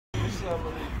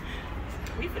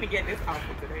We finna get this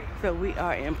outfit today. So we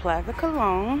are in Plaza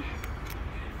Cologne.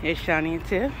 Here's Shani and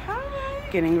Tiff. Hi.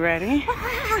 Getting ready.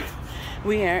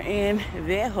 We are in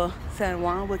Viejo San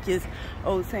Juan, which is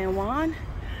Old San Juan.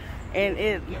 And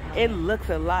it looks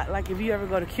a lot like if you ever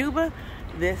go to Cuba,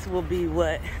 this will be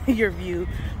what your view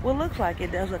will look like.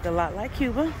 It does look a lot like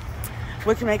Cuba,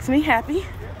 which makes me happy.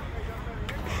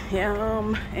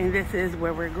 And this is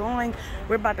where we're going.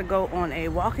 We're about to go on a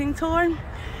walking tour.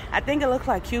 I think it looks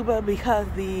like Cuba because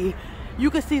you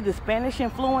can see the Spanish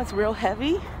influence real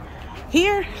heavy.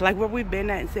 Here, like where we've been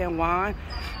at in San Juan,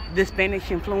 the Spanish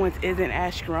influence isn't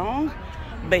as strong,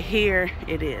 but here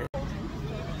it is.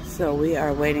 So we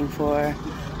are waiting for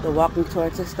the walking tour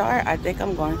to start. I think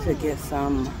I'm going to get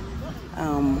some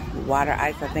water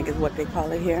ice, I think is what they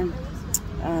call it here,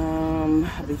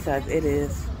 because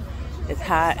it's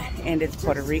hot and it's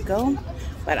Puerto Rico.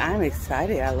 But I'm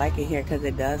excited. I like it here because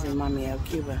it does remind me of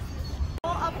Cuba.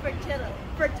 Of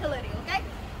fertility, okay?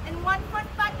 And one fun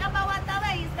fact about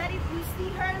Atala is that if you see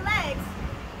her legs,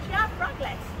 she has frog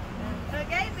legs,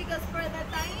 okay? Because for the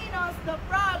Taínos, the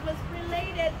frog was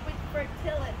related with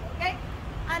fertility, okay?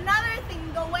 Another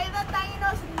thing, the way the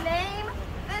Taínos name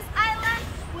this island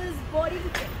was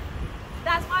Boricua.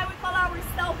 That's why we call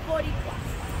ourselves Boricua.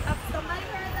 Have somebody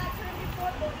heard that term before?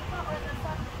 Boricua or the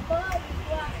song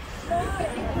Boricua?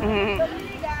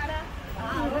 Dominicana.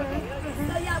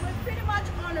 So yeah, we're pretty much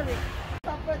honoring.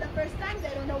 So for the first time, they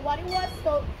don't know what it was.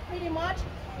 So pretty much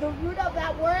the root of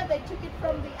that word, they took it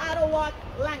from the Arawak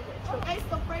language. Okay,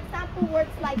 so for example,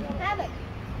 words like hammock,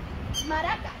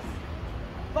 maracas,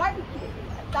 barbecue,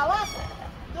 tabaco.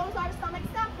 Those are some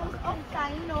examples of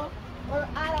Taíno or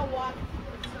Arawak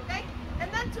words. Okay, and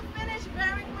then to finish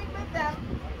very quick with them,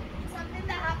 something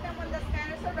that happened when the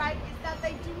Spanish arrived is that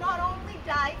they do not only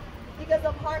die because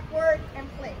of hard work and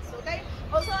plagues, okay?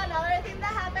 Also, another thing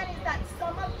that happened is that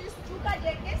some of these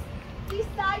Yucayekes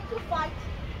decide to fight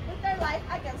with their life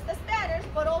against the Spaniards,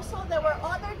 but also there were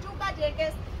other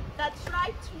Yucayekes that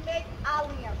tried to make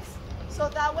alliance, so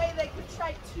that way they could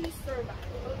try to survive,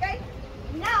 okay?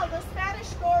 Now, the Spanish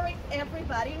story,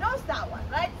 everybody knows that one,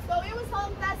 right? So it was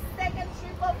on that second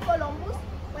trip of Columbus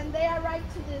when they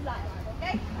arrived to this island,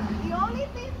 okay? The only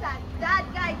thing that that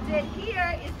guy did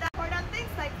here is that important things,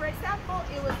 like for example,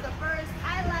 it was the first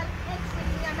island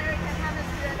entering the American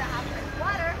hemisphere that had fresh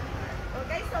water,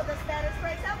 okay? So the Spanish, for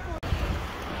example,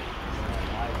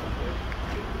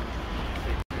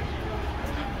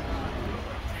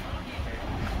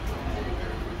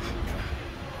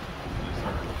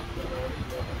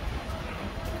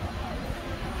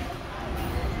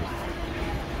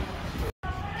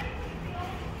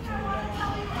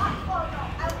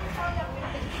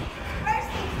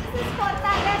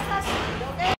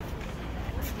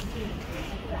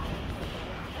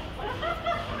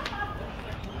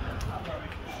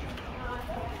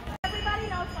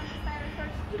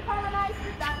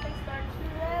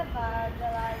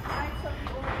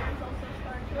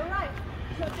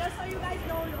 so just so you guys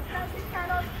know, los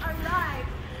Franciscanos arrived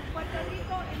in Puerto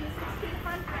Rico in the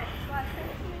 1600s, so a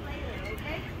century later,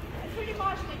 okay? And pretty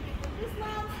much they pick up this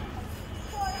land,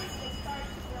 they start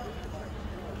to build the church.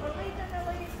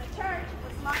 Originally, the church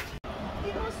was much.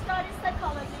 People study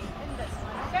psychology in this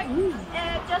one, okay?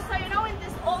 Just so you know, in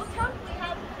this old town, we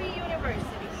have 3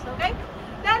 universities, okay?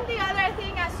 Then the other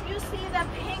thing, as you see the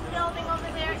pink building over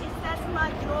there, it says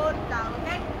Mallorca,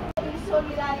 okay?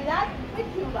 Solidaridad with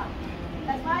Cuba.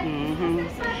 That's right.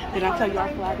 Did I tell you our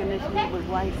flag initially was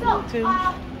white too?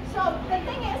 So the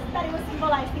thing is that it was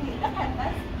symbolizing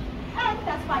independence, and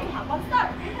that's why you have one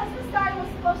star. Because the star was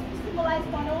supposed to symbolize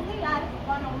one only land,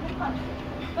 one only country.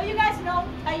 But you guys know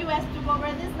the U.S. took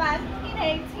over this land in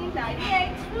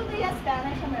 1898 through the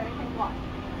Spanish-American War.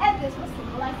 And this was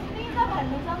symbolizing the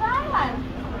independence of the island.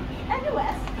 And the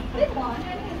U.S. did want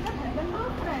an independent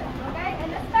movement, okay? And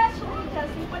especially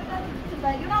just in Puerto Rico,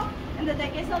 you know, in the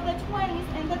decades of the 20s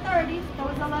and the 30s, there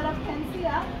was a lot of density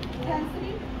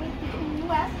between the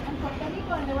U.S. and Puerto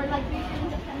Rico, and there were like these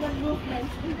independent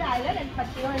movements in the island, and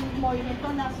particularly in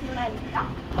Movimiento Nacionalista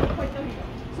of Puerto Rico.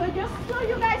 So just so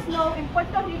you guys know, in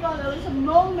Puerto Rico, there was a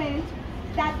moment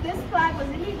that this flag was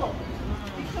illegal.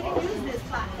 They couldn't use this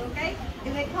flag, okay?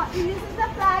 If they caught you using the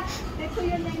flag, they put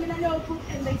your name in a notebook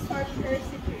and they start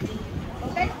persecuting,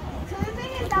 okay? So the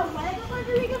thing is that when the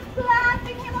Puerto Rican flag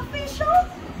became official,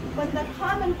 when the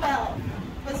Commonwealth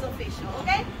was official,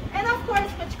 okay? And of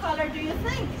course, which color do you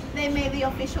think they made the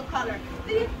official color?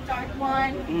 The dark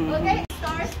one, okay?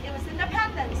 Stars, it was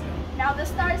independence. Now the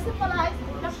stars symbolize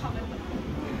the Commonwealth.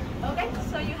 Okay,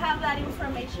 so you have that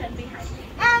information behind it.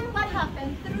 And what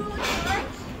happened through time,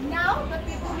 now the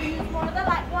people who use more the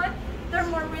light one, they're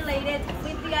more related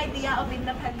idea of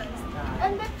independence.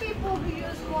 And the people who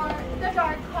use more the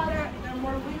dark color, they're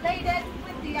more related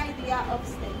with the idea of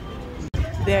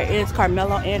state. There is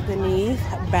Carmelo Anthony's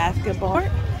basketball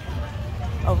court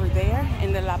over there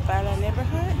in the La Perla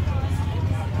neighborhood.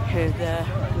 Here's the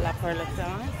La Perla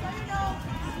sign.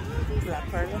 La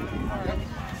Perla.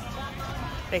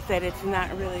 They said it's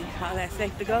not really all that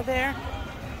safe to go there,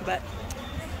 but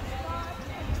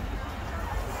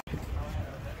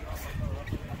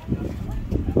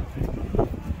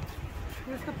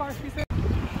here's the part she said.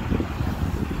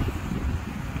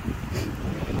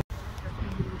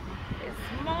 It's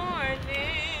morning,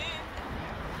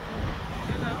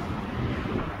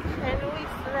 and we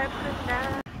slept the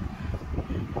night.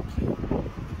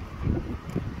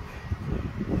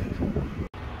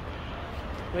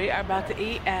 We are about to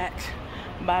eat at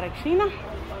Barachina.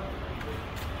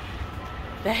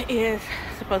 That is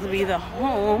supposed to be the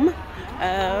home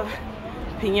of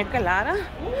Piña Colada,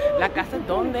 la casa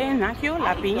donde nació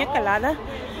la Piña Colada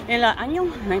en el año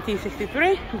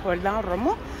 1963 por Don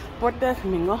Romo Puerto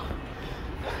Domingo.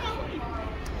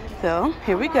 So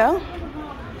here we go.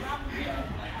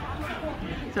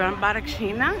 So I'm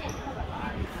Barachina.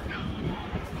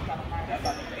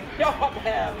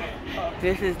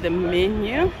 This is the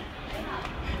menu.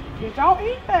 Don't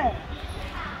eat that.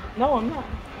 No, I'm not.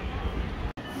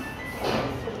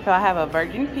 So I have a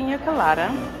virgin pina colada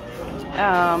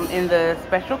in the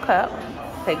special cup.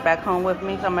 Take back home with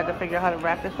me. So I'm going to figure out how to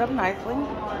wrap this up nicely.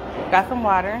 Got some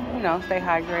water, you know, stay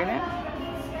hydrated.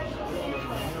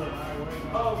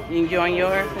 You enjoying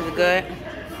yours? Is it good?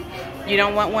 You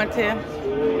don't want one too?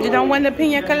 You don't want the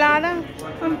pina colada?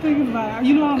 I'm thinking about it.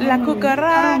 You know, La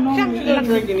cucaracha.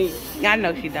 I I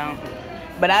know she don't,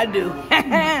 but I do.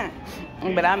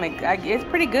 But it's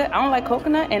pretty good. I don't like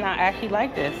coconut, and I actually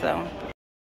like this. So.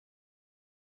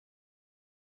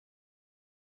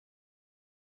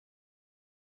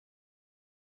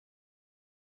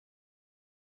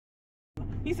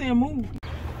 He said move.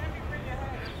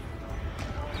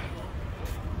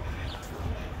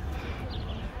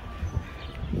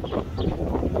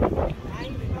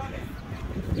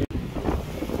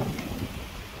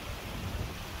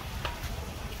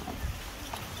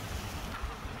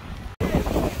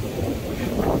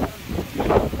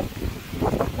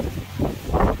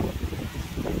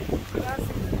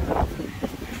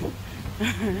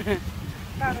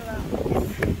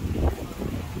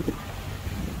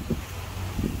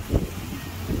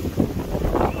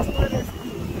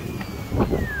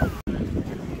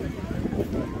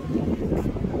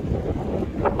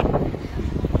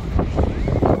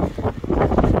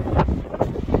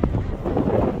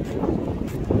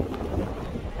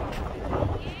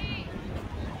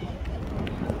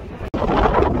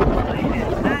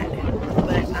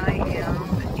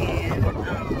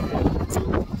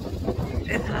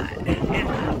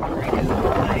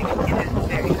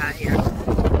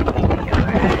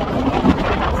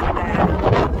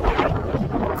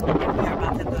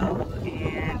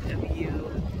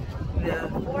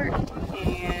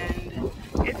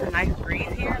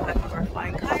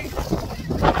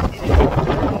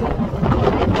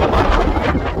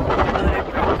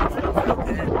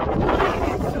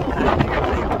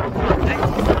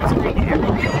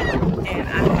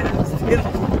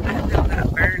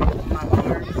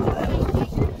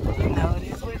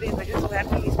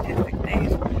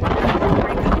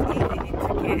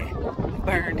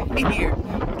 Here,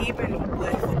 even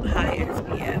with high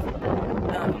SPF.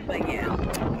 But yeah,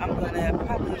 I'm gonna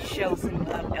probably show some of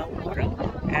El Morto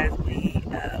as we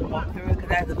walk through it, because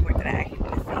that's the part that I actually want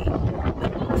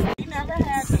to see. She never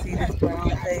had to see this brown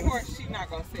face. Of course, she's not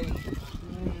gonna say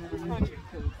 100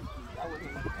 because I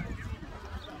wouldn't.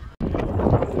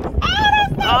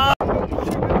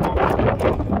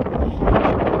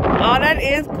 Oh, that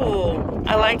is cool.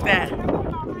 I like that.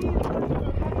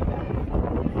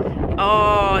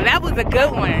 Oh, that was a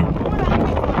good one.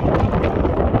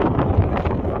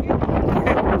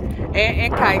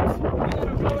 and kites.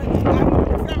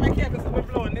 It's not my cat because we're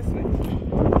blowing this way.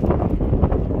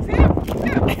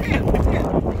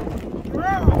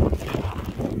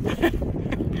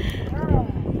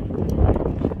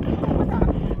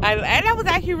 And that was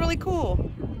actually really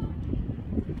cool.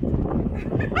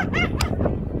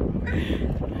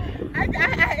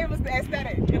 It was the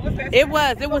aesthetic.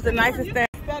 It was a nice aesthetic.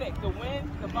 The wind,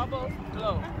 the bubbles,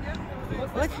 blow.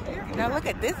 Look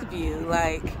at this view.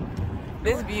 Like,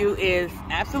 this view is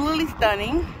absolutely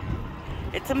stunning.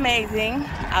 It's amazing.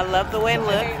 I love the way it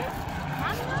looks.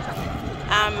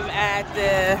 I'm at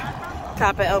the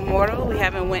top of El Morto. We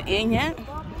haven't went in yet,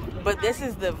 but this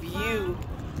is the view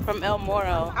from El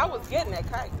Morto. I was getting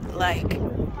that kite. Like,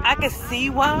 I can see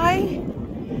why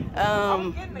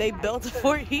they built a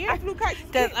fort here.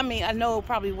 Because, I mean, I know it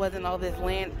probably wasn't all this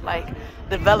land, like,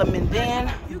 development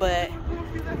then, but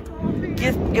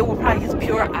just, it was probably just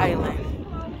pure island.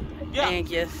 And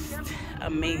just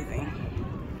amazing.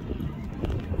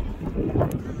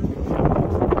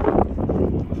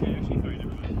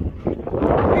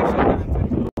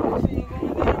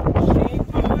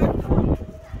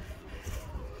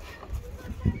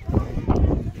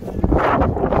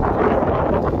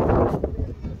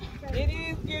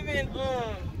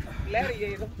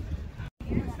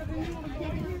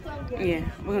 Yeah,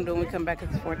 we're gonna do it when we come back.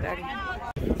 It's 4:30.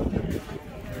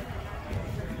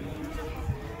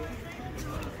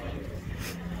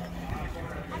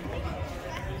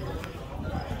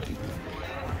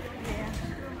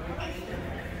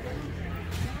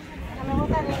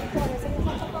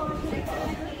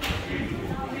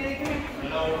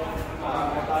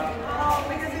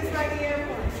 Because it's by the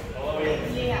airport.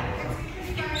 Yeah.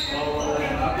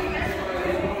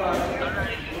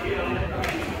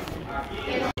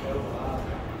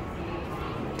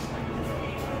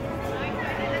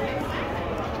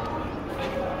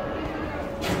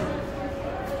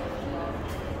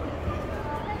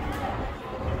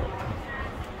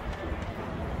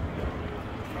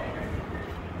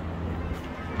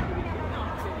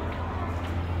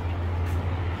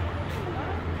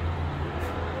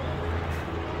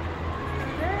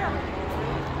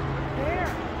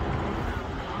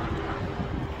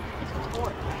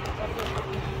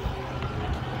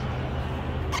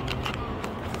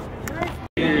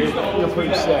 You're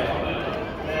pretty set.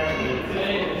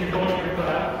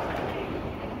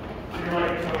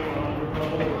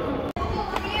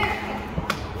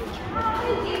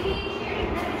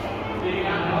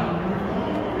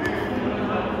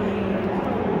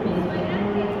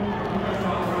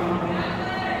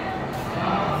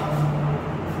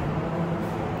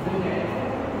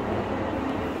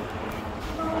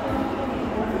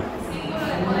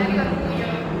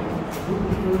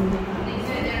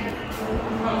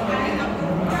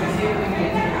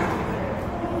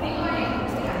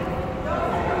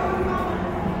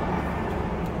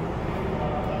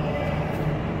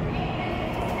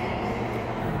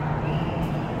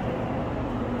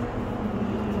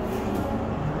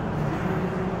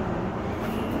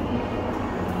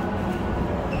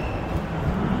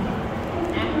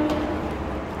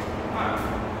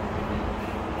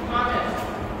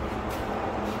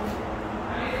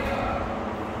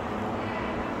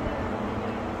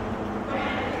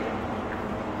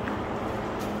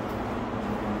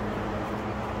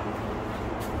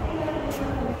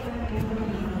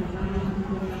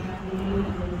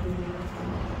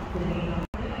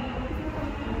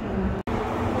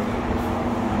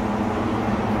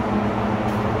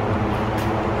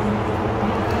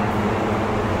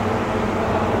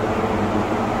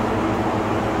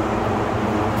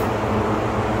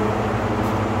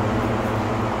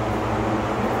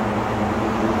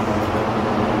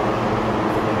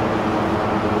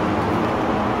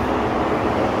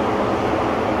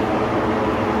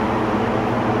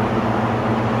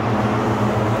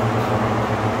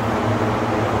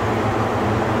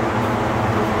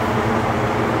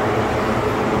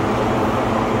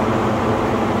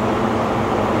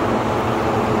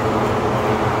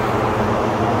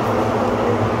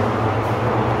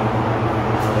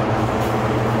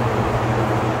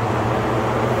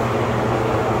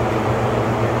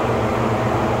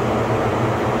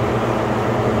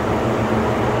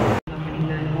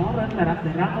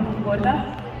 Cerrando sus puertas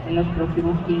en los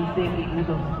próximos 15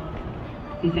 minutos.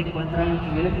 Si se encuentran en los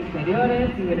niveles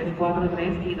inferiores, niveles 4,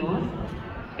 3 y 2,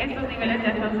 estos niveles ya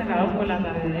están cerrados por la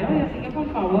tarde de hoy, así que por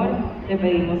favor le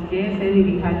pedimos que se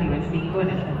dirija al nivel 5 en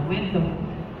este momento.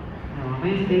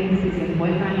 Nuevamente, si se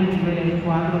encuentran en niveles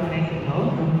 4, 3 y 2,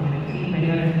 los niveles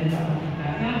inferiores de la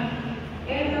concentración,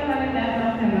 estos niveles ya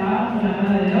están cerrados por la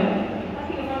tarde de hoy,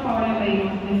 así que por favor le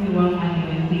pedimos que suban al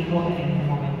nivel 5 en este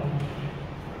momento.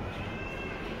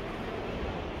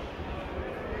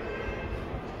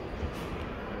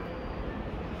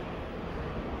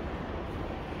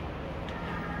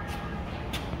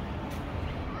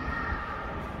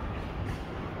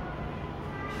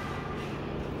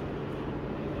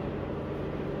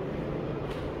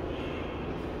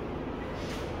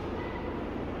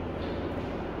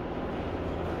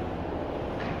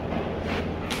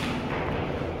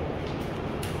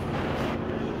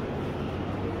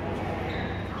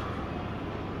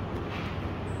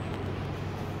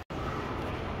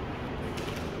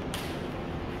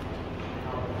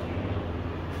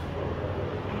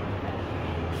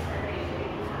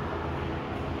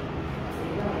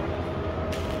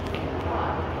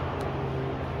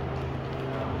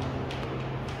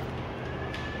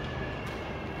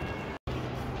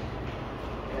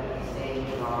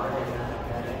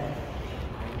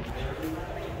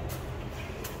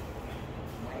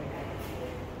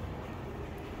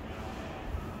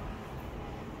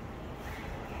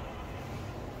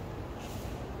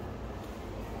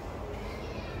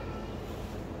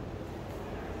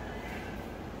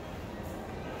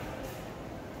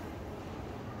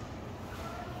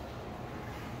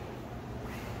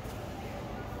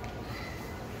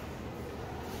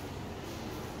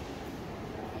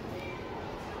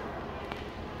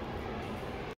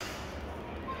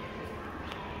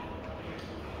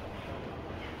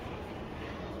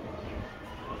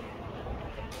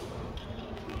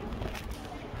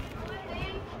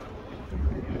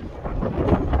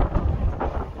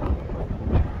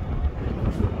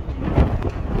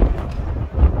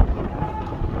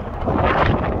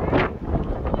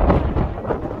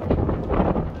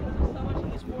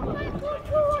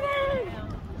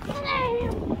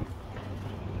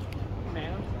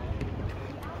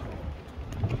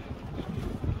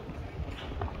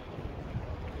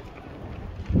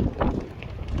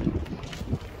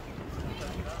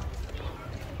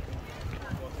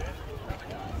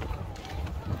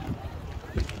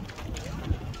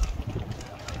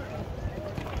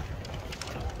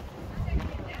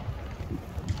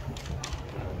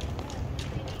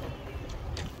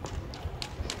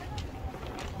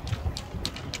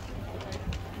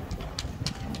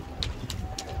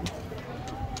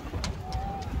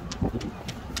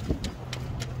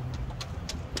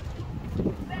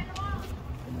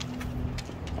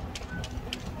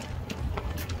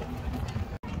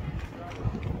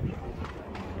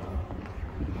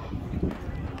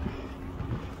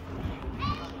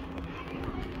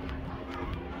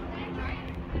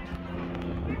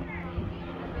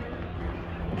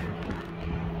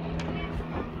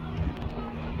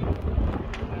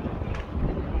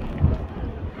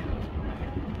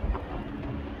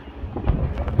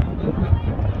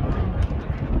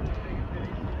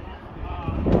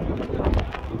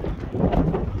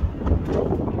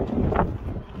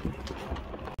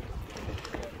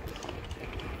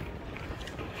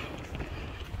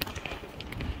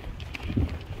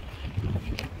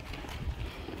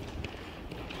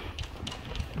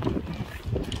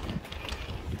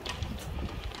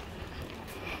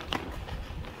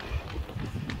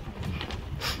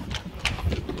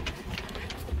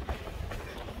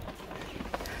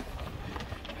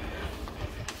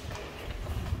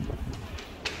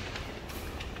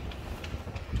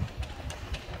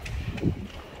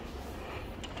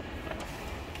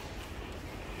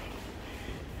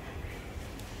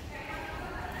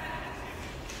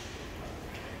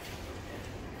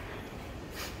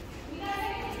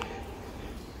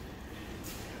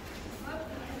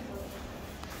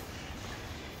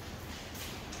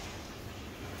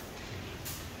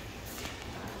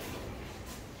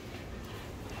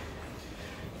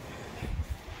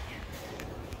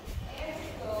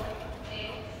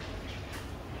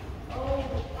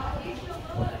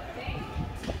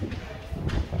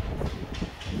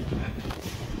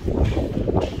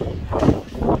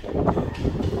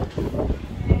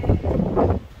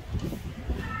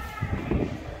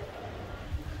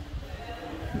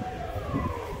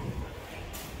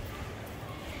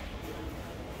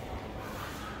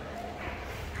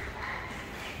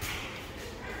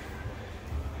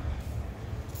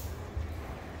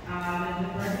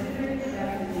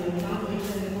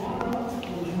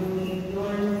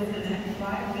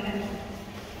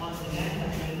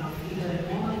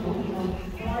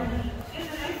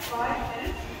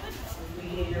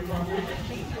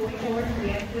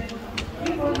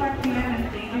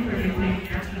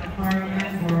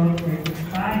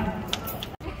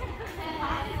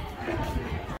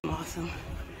 Awesome.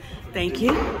 Thank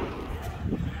you.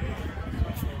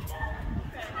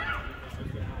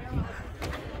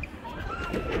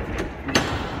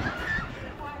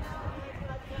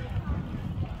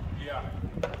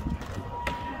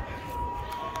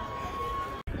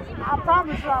 I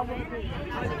promise you I will be.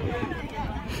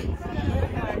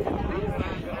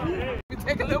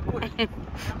 Take a little breeze.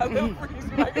 A little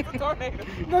breeze like it's a tornado.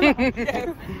 No, yes.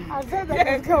 I said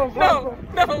that because color purple.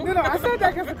 No, I said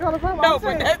that because the color purple. No,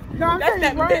 but that's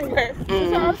that Midwest.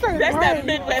 I'm saying That's rain. that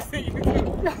Midwest in you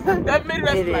too. That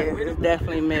Midwest It like, is. It's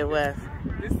definitely Midwest.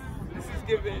 This is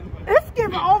giving. It's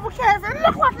giving overcast. It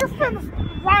looks like it's finna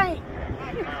rain.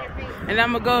 And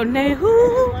I'm gonna go,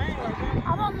 Nehu.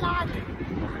 I don't like it.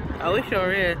 Oh, it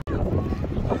sure is.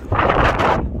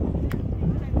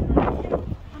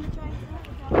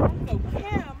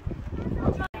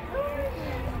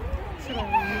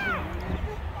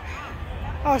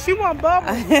 Oh, she want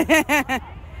bubbles.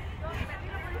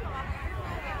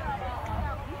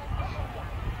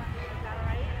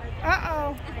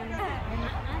 Uh-oh.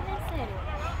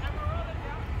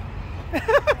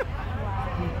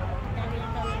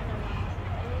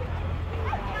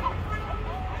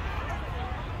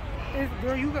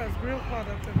 Girl, you got real caught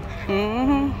up in there.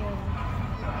 Mm-hmm.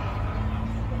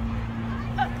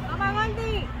 Toma,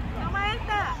 Goldie. Toma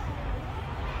esta.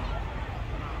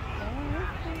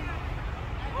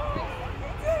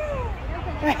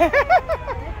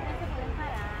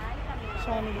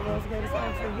 Shawnee, the world's greatest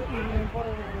actor, even in Puerto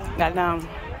Rico. Got down.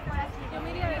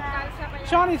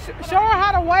 Shawnee, show her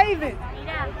how to wave it.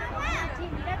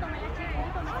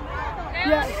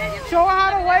 Yeah, show her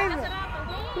how to wave it.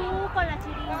 Tú con la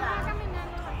chiringa.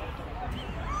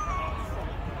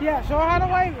 Yeah, show her how to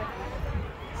wave it.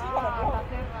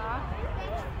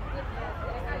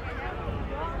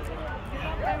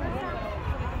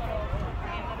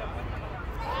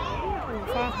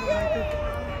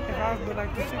 If I was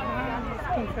like this shit behind me,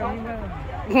 couldn't tell me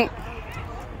nothing.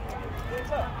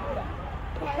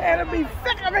 It'll be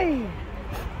sick of me.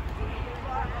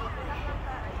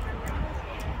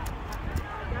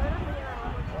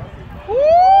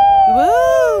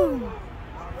 Woo!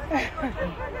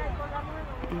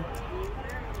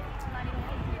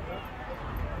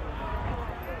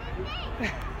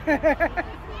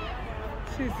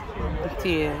 She's cute.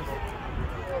 She is.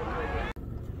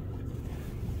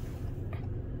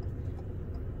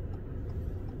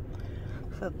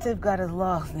 So Tiff got us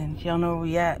lost and she don't know where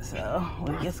we at, so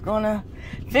we're just gonna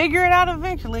figure it out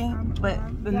eventually. But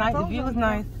the view is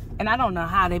nice, and I don't know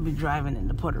how they be driving in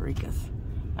the Puerto Ricans.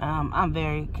 I'm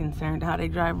very concerned how they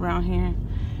drive around here,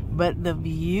 but the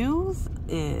views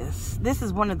this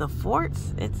is one of the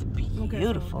forts. It's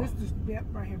beautiful. Okay, so this is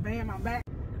right here, bam, my back.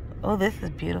 Oh, this is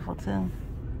beautiful too.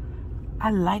 I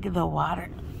like the water.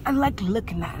 I like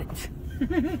looking at it.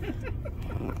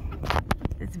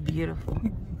 It's beautiful.